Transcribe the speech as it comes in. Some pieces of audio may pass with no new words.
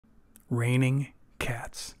raining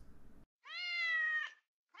cats.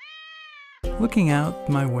 Looking out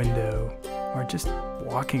my window, or just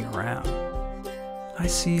walking around, I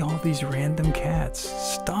see all these random cats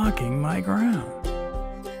stalking my ground.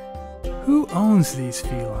 Who owns these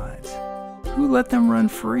felines? Who let them run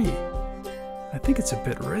free? I think it's a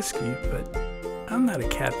bit risky, but I'm not a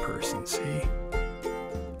cat person, see?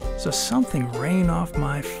 So something ran off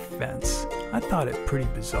my fence. I thought it pretty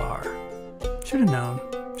bizarre. Should have known,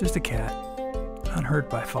 just a cat, unhurt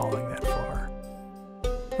by falling that far.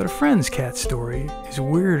 But a friend's cat story is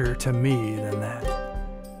weirder to me than that.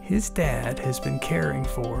 His dad has been caring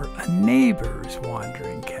for a neighbor's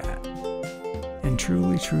wandering cat. And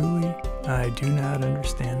truly, I do not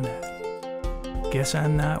understand that. Guess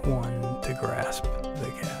I'm not one to grasp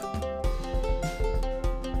the cat.